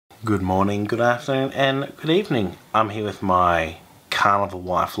Good morning, good afternoon, and good evening. I'm here with my carnival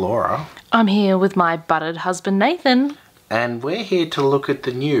wife, Laura. I'm here with my buttered husband, Nathan. And we're here to look at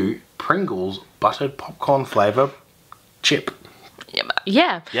the new Pringles buttered popcorn flavour chip.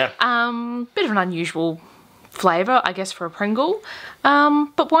 Yeah. Yeah. Bit of an unusual flavour, I guess, for a Pringle.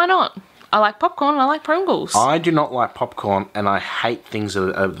 But why not? I like popcorn, I like Pringles. I do not like popcorn, and I hate things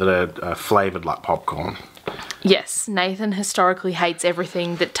that are flavoured like popcorn. Yes, Nathan historically hates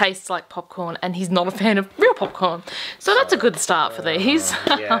everything that tastes like popcorn, and he's not a fan of real popcorn. So that's a good start for these.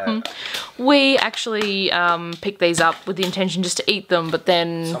 Yeah. We actually picked these up with the intention just to eat them, but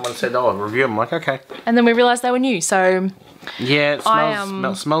then... Someone said, oh, review them. I'm like, okay. And then we realised they were new, so... Yeah,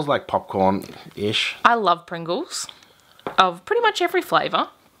 it smells like popcorn-ish. I love Pringles of pretty much every flavour.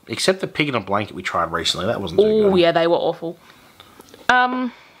 Except the pig in a blanket we tried recently. That wasn't too good. Oh, yeah, they were awful.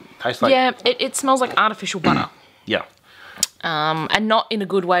 Tastes like... Yeah, it smells like artificial butter. Yeah. And not in a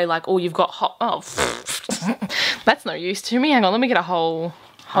good way, like, oh, you've got hot... Oh, that's no use to me. Hang on, let me get a whole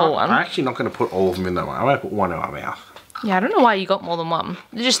one. I'm actually not going to put all of them in that one. I'm going to put one in my mouth. Yeah, I don't know why you got more than one.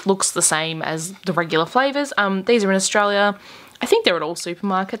 It just looks the same as the regular flavours. These are in Australia. I think they're at all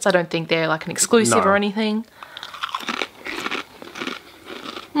supermarkets. I don't think they're like an exclusive or anything.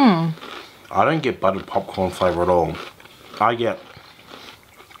 I don't get buttered popcorn flavour at all. I get...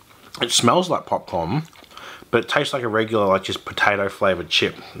 It smells like popcorn, but it tastes like a regular, like, just potato flavoured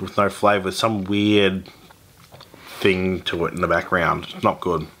chip with no flavour. Some weird thing to it in the background. It's not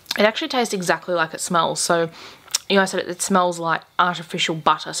good. It actually tastes exactly like it smells. So, you know, I said it smells like artificial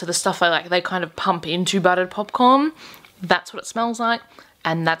butter. So the stuff they kind of pump into buttered popcorn, that's what it smells like.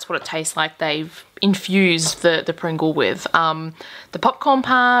 And that's what it tastes like they've infused the Pringle with. The popcorn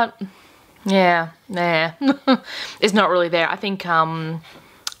part, yeah, is not really there. I think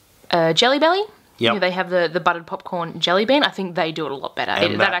Jelly Belly, yep. They have the buttered popcorn jelly bean. I think they do it a lot better.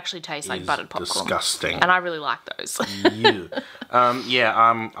 That actually tastes like buttered popcorn. Disgusting. And I really like those. Yeah,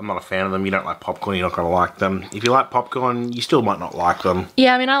 I'm not a fan of them. You don't like popcorn, you're not going to like them. If you like popcorn, you still might not like them.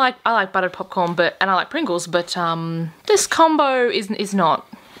 Yeah, I mean, I like buttered popcorn, and I like Pringles, but this combo is not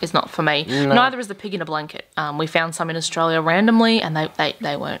for me. No. Neither is the pig in a blanket. We found some in Australia randomly, and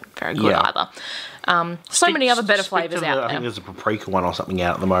they weren't very good either. Many other better flavours out there. I think there's a paprika one or something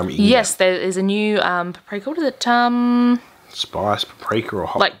out at the moment. Yes, there is a new paprika. What is it? Spice paprika or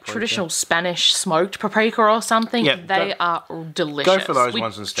hot like paprika? Traditional Spanish smoked paprika or something. Yeah, they are delicious. Go for those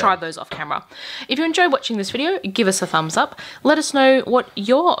ones instead. Tried those off camera. If you enjoyed watching this video, give us a thumbs up. Let us know what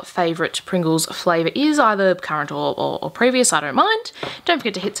your favourite Pringles flavour is, either current or previous. I don't mind. Don't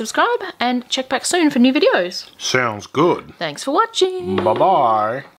forget to hit subscribe and check back soon for new videos. Sounds good. Thanks for watching. Bye-bye.